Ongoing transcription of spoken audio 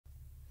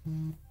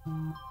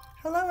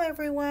Hello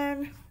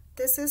everyone,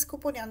 this is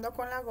Cuponeando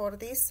con la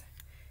Gordis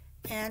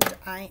and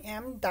I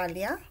am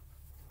Dalia.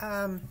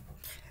 I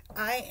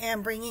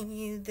am bringing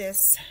you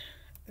this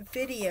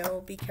video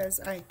because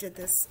I did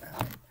this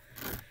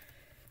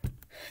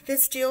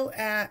deal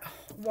at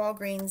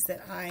Walgreens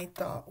that I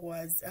thought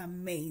was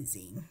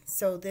amazing.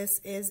 So this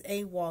is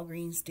a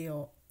Walgreens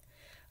deal.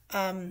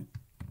 One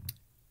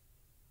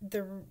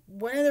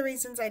of the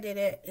reasons I did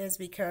it is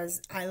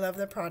because I love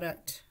the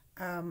product.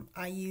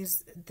 I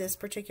use this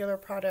particular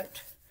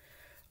product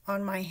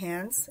on my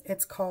hands.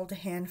 It's called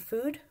Hand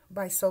Food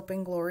by Soap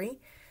and Glory.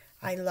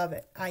 I love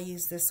it. I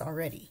use this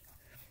already,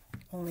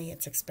 only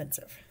it's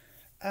expensive.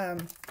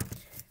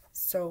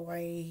 So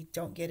I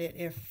don't get it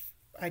if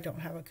I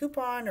don't have a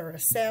coupon or a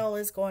sale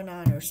is going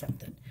on or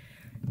something.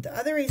 The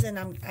other reason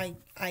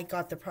I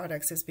got the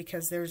products is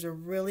because there's a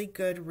really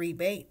good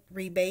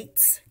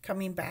rebates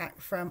coming back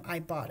from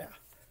Ibotta.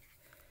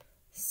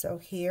 So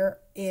here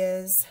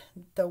is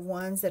the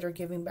ones that are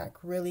giving back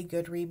really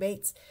good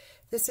rebates.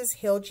 This is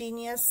Heel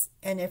Genius,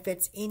 and if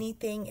it's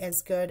anything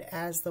as good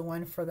as the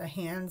one for the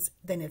hands,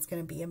 then it's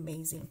going to be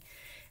amazing.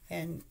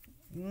 And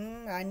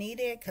I need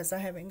it because I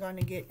haven't gone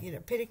to get a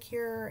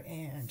pedicure,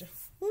 and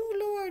oh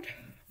Lord,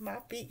 my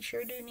feet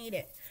sure do need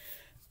it.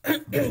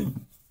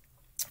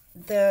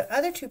 The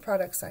other two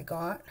products I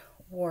got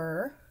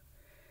were,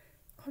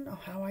 I don't know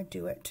how I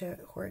do it to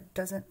where it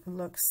doesn't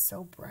look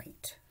so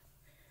bright.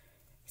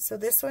 So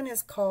this one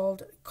is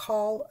called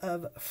Call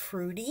of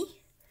Fruity,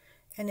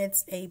 and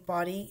it's a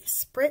body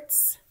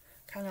spritz,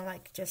 kind of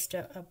like just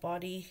a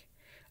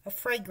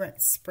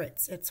fragrance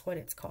spritz. It's what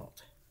it's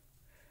called.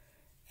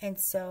 And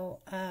so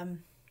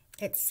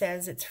it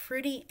says it's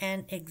fruity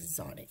and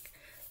exotic.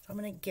 So I'm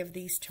going to give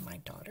these to my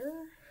daughter.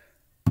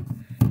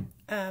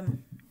 Not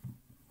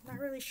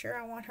really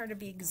sure I want her to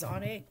be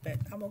exotic, but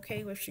I'm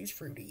okay if she's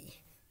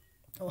fruity.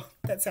 Oh,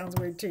 that sounds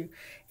weird too.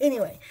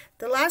 Anyway,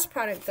 the last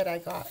product that I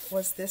got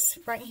was this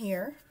right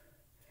here.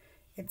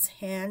 It's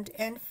Hand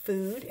and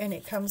Food, and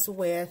it comes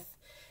with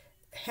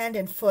hand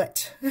and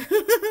foot.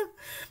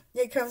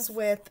 It comes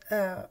with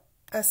a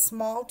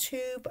small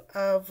tube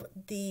of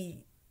the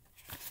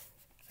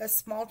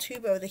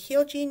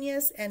Heel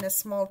Genius and a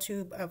small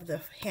tube of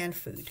the Hand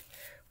Food,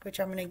 which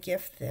I'm going to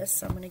gift this.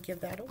 So I'm going to give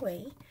that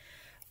away.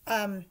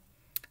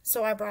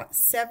 So I brought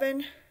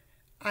 7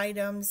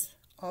 items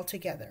all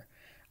together.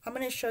 I'm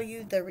going to show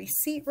you the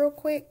receipt real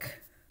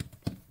quick.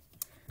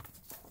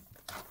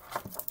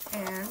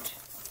 And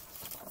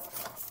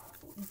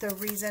the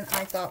reason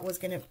I thought was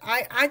going to,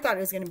 I thought it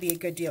was going to be a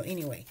good deal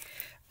anyway.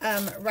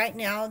 Right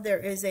now there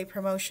is a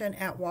promotion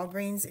at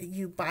Walgreens.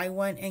 You buy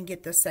one and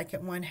get the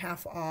second one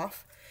half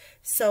off.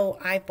 So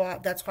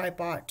that's why I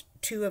bought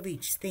 2 of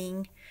each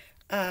thing.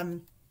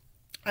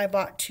 I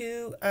bought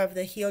 2 of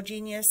the Heel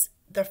Genius.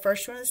 The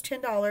first one was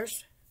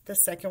 $10. The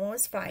second one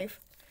was $5.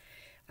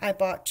 I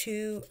bought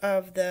 2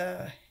 of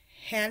the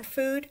Hand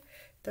Food.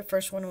 The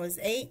first one was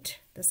 $8.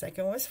 The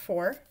second one was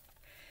 $4.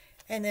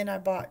 And then I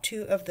bought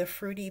 2 of the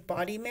Fruity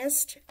Body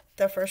Mist.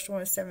 The first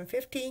one was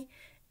 $7.50,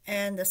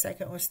 and the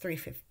second was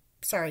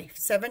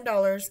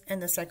 $7,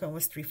 and the second one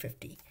was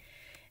 $3.50.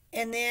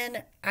 And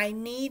then I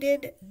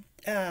needed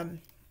the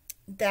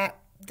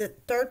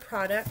third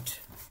product,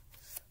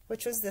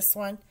 which was this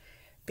one,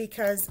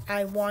 because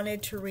I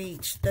wanted to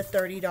reach the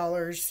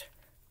 $30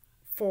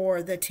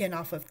 for the 10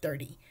 off of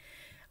 30.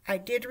 I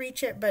did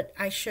reach it, but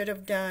I should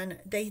have done,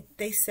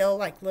 they sell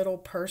like little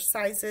purse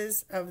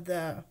sizes of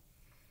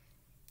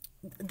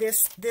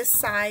this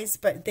size,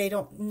 but they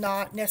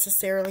not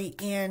necessarily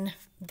in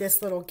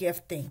this little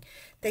gift thing.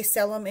 They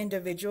sell them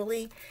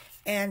individually,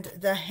 and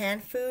the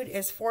Hand Food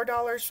is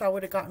 $4, so I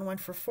would have gotten one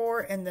for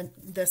 $4 and then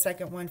the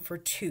second one for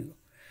 $2.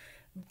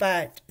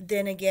 But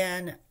then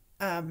again,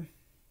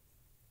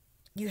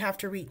 you have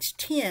to reach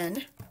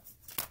 10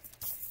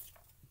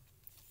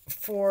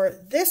 for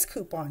this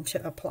coupon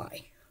to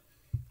apply.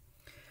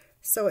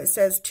 So it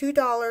says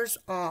 $2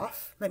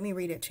 off. Let me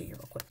read it to you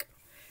real quick.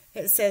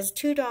 It says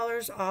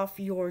 $2 off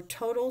your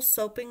total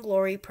Soap and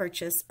Glory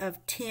purchase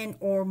of 10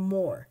 or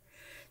more.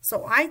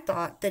 So I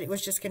thought that it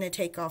was just going to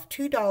take off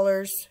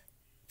 $2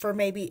 for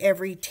maybe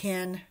every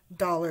 $10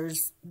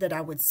 that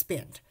I would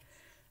spend.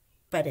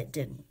 But it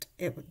didn't.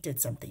 It did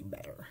something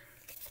better.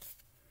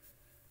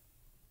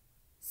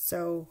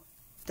 So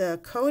the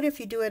code, if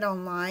you do it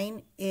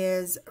online,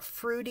 is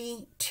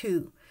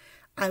Fruity2.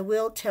 I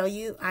will tell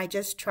you, I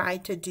just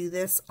tried to do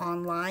this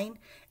online,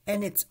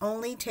 and it's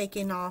only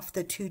taking off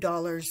the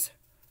 $2.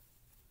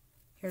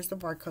 Here's the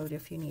barcode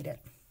if you need it,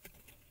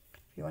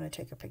 if you want to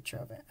take a picture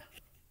of it.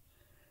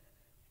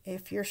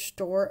 If your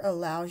store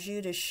allows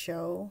you to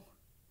show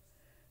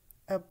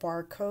a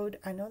barcode,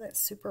 I know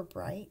that's super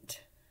bright.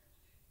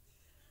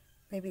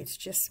 Maybe it's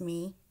just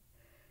me.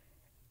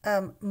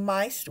 One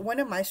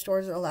of my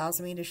stores allows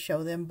me to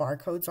show them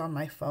barcodes on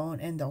my phone,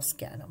 and they'll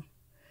scan them.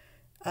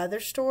 Other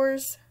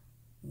stores,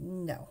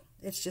 no.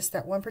 It's just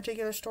that one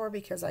particular store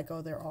because I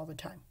go there all the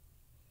time.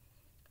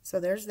 So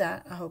there's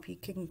that. I hope you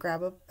can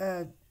grab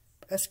a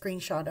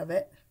screenshot of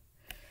it.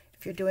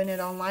 If you're doing it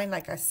online,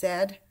 like I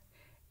said,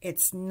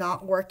 It's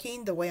not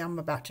working the way I'm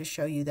about to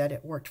show you that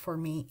it worked for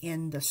me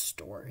in the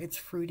store. It's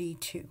fruity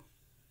too.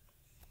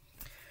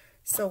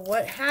 So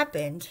what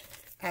happened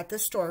at the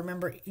store,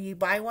 remember, you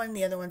buy one,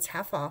 the other one's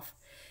half off.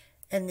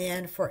 And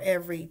then for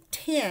every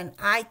 10,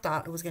 I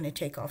thought it was going to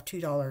take off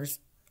 $2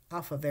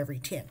 off of every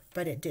 10.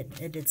 But it didn't.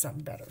 It did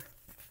something better.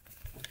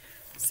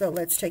 So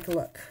let's take a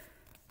look.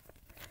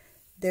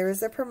 There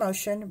is a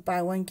promotion.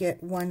 Buy one,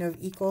 get one of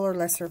equal or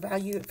lesser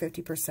value at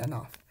 50%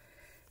 off.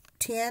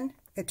 10,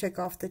 it took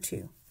off the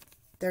 2.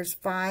 There's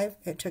 5,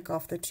 it took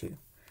off the 2.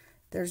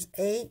 There's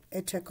 8,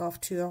 it took off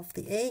 2 off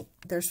the 8.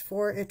 There's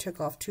 4, it took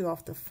off 2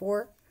 off the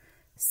 4.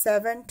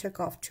 7, took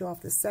off 2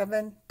 off the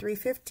 7.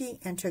 350,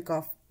 and took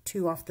off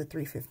 2 off the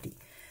 350.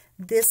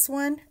 This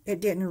one, it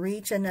didn't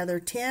reach another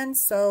 10,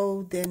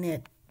 so then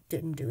it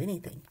didn't do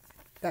anything.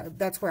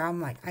 That's where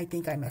I'm like, I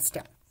think I messed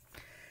up.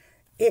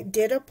 It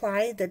did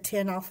apply the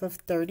 10 off of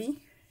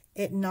 30.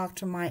 It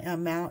knocked my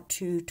amount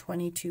to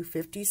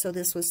 $22.50, so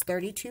this was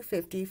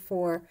 $32.50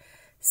 for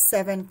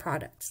 7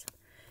 products.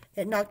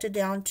 It knocked it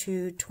down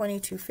to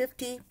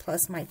 $22.50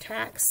 plus my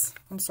tax.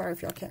 I'm sorry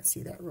if y'all can't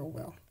see that real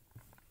well.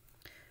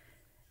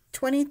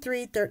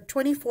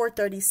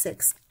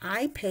 $24.36.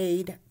 I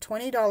paid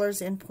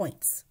 $20 in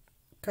points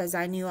because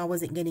I knew I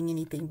wasn't getting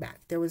anything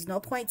back. There was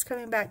no points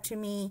coming back to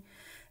me,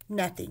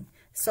 nothing.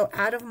 So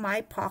out of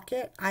my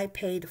pocket, I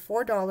paid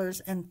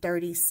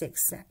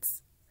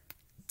 $4.36.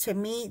 To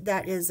me,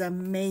 that is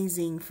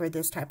amazing for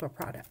this type of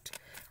product.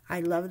 I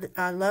love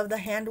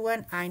the hand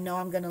one. I know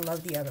I'm going to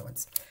love the other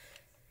ones.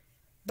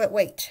 But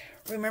wait,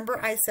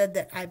 remember I said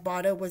that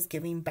Ibotta was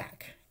giving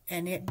back,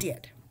 and it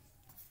did.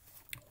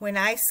 When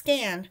I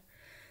scan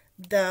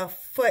the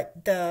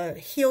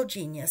Heel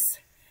Genius,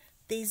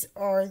 these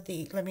are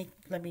the, let me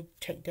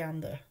take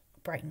down the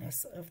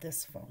brightness of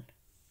this phone.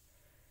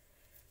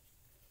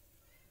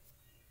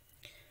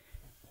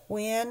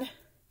 When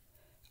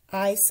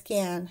I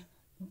scan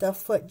the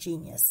Foot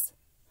Genius,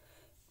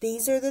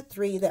 these are the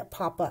 3 that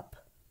pop up.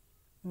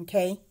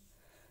 Okay,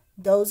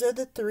 those are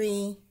the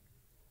 3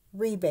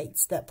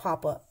 rebates that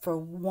pop up for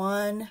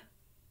one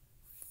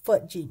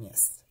Foot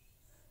Genius,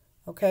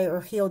 okay,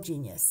 or Heel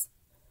Genius.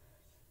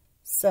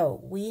 So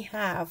we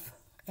have,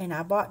 and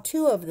I bought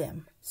 2 of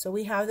them, so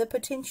we have the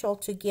potential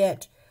to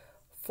get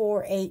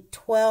for a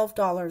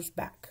 $12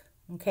 back.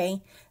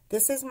 Okay,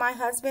 this is my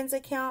husband's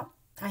account.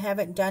 I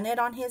haven't done it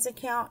on his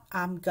account.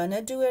 I'm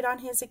gonna do it on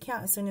his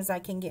account as soon as I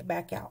can get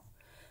back out.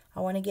 I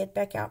want to get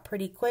back out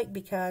pretty quick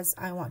because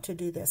I want to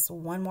do this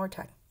one more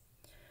time.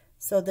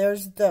 So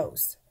there's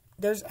those.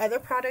 There's other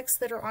products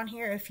that are on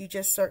here. If you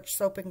just search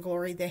Soap and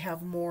Glory, they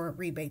have more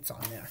rebates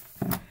on there.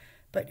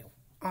 But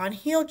on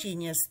Heel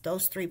Genius,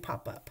 those 3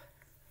 pop up.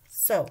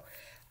 So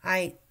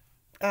I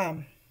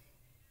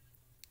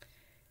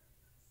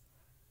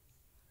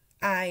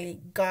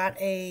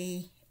got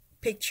a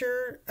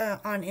picture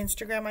on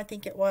Instagram, I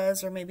think it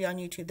was, or maybe on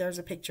YouTube. There's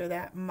a picture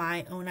that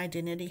My Own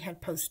Identity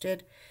had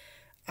posted.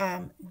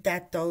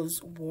 That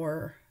those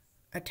were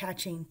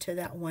attaching to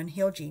that one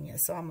Heel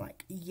Genius. So I'm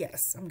like,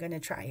 yes, I'm going to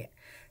try it.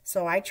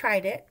 So I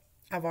tried it.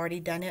 I've already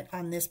done it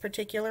on this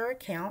particular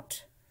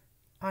account,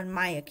 on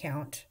my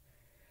account.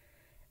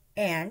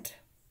 And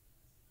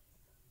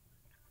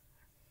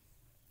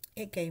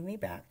it gave me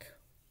back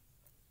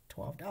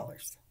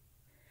 $12.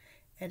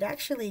 It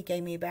actually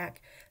gave me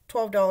back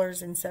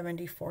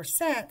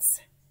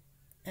 $12.74.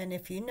 And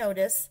if you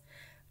notice,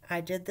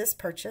 I did this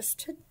purchase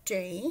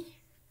today.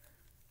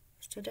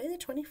 Is today the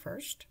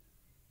 21st?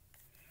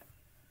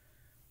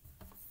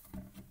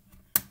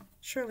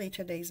 Surely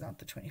today's not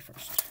the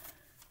 21st.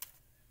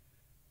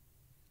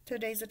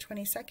 Today's the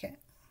 22nd.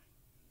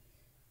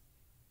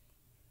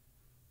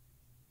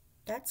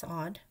 That's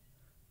odd.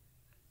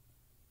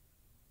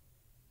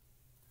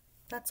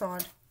 That's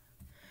odd.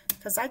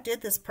 Because I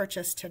did this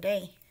purchase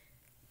today.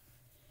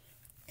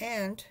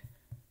 And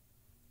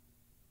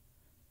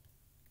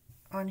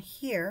on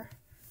here,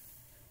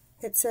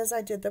 it says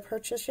I did the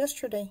purchase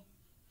yesterday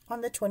on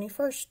the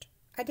 21st.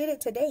 I did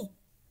it today.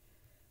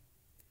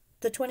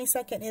 The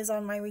 22nd is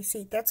on my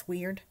receipt. That's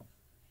weird.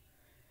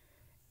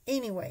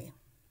 Anyway,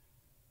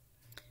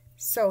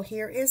 so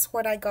here is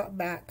what I got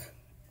back.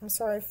 I'm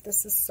sorry if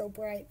this is so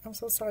bright. I'm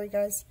so sorry,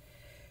 guys.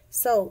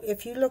 So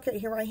if you look at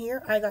here, right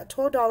here, I got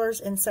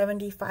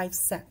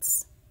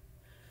 $12.75.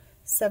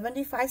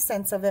 75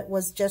 cents of it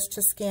was just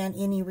to scan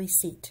any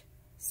receipt.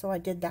 So I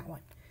did that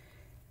one.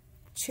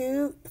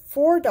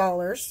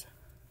 $4.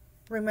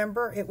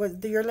 Remember, it was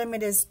your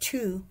limit is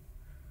 2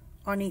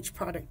 on each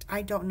product.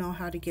 I don't know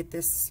how to get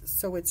this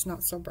so it's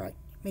not so bright.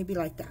 Maybe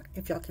like that,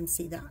 if y'all can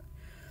see that.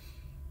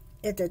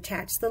 It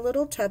attached the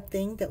little tub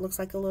thing that looks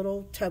like a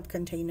little tub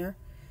container.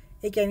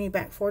 It gave me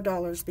back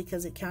 $4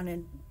 because it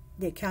counted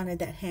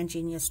that Hand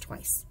Genius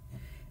twice.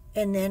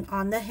 And then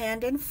on the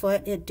hand and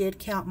foot, it did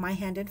count my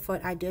hand and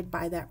foot. I did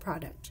buy that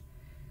product.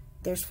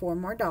 There's $4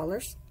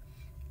 more.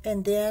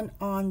 And then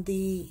on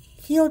the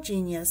Heel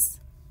Genius,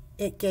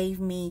 it gave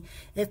me,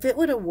 if it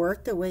would have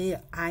worked the way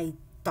I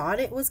thought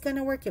it was going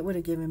to work, it would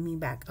have given me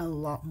back a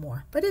lot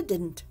more. But it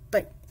didn't.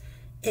 But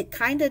it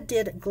kind of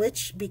did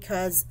glitch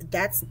because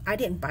I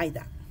didn't buy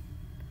that.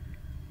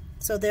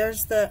 So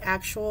there's the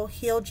actual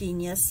Heal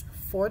Genius,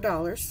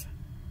 $4.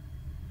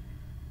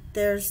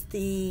 There's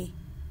the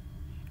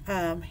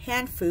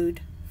hand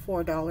food,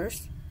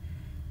 $4.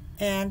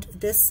 And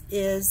this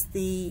is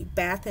the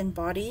Bath and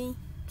Body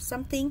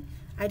something.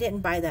 I didn't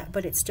buy that,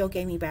 but it still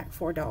gave me back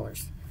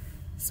 $4.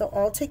 So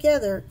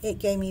altogether, it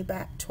gave me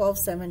back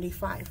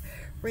 $12.75.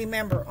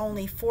 Remember,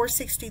 only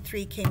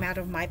 $4.63 came out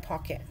of my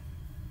pocket.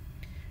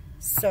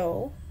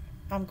 So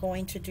I'm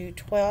going to do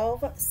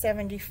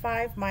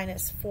 $12.75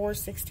 minus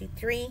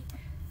 $4.63.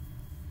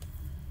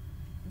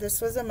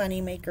 This was a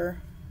money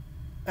maker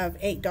of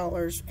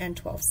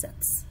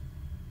 $8.12.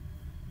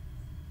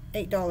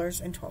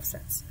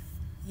 $8.12.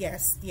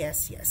 Yes,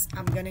 yes, yes.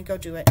 I'm going to go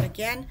do it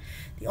again.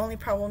 The only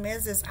problem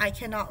is I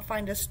cannot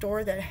find a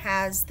store that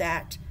has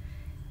that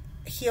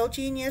Heal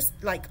Genius.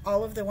 Like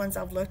all of the ones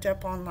I've looked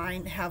up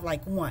online have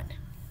like one,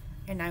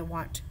 and I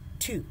want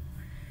two.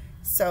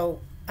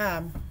 So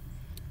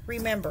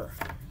remember,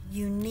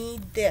 you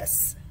need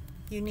this.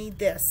 You need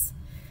this.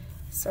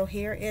 So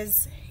here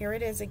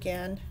it is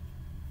again.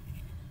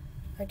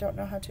 I don't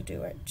know how to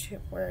do it to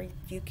where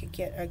you could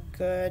get a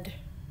good.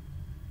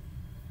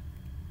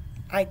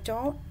 I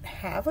don't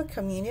have a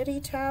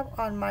community tab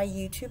on my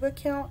YouTube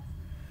account.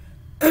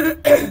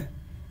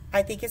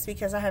 I think it's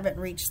because I haven't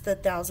reached the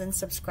 1,000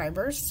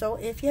 subscribers. So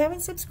if you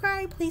haven't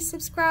subscribed, please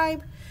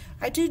subscribe.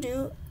 I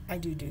do.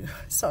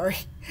 Sorry,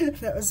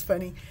 that was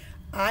funny.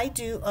 I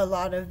do a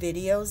lot of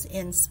videos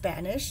in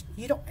Spanish.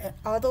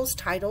 All those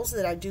titles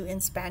that I do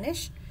in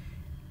Spanish,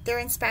 they're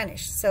in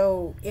Spanish.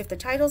 So if the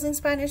title's in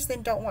Spanish,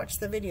 then don't watch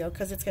the video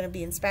because it's going to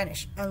be in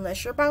Spanish.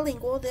 Unless you're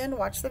bilingual, then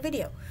watch the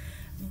video.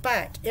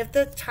 But if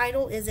the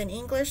title is in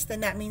English,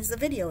 then that means the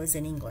video is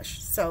in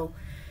English. So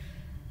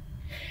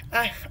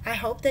I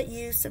hope that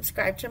you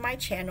subscribe to my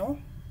channel.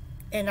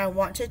 And I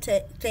want to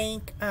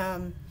thank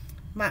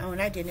my own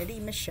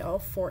identity, Michelle,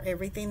 for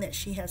everything that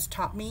she has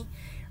taught me.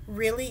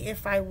 Really,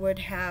 if I would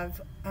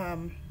have,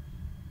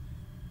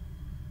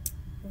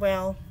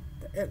 well,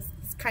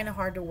 it's kind of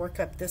hard to work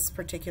up this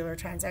particular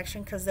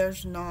transaction because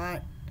there's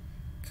not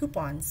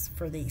coupons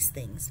for these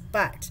things.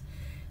 But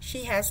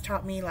she has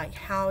taught me like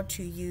how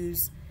to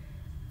use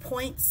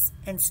points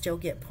and still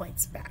get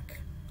points back.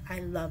 I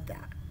love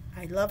that.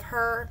 I love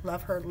her,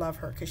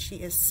 because she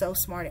is so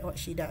smart at what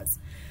she does.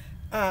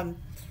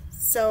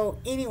 So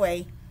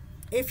anyway,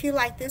 if you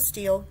like this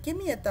deal, give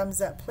me a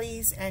thumbs up,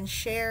 please, and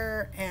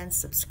share and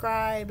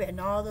subscribe and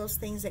all those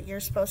things that you're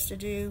supposed to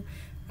do.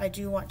 I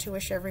do want to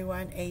wish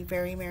everyone a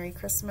very Merry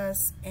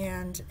Christmas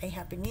and a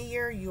Happy New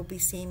Year. You'll be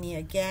seeing me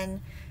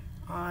again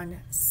on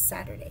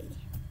Saturday.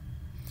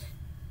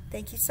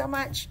 Thank you so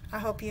much. I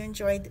hope you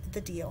enjoyed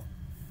the deal.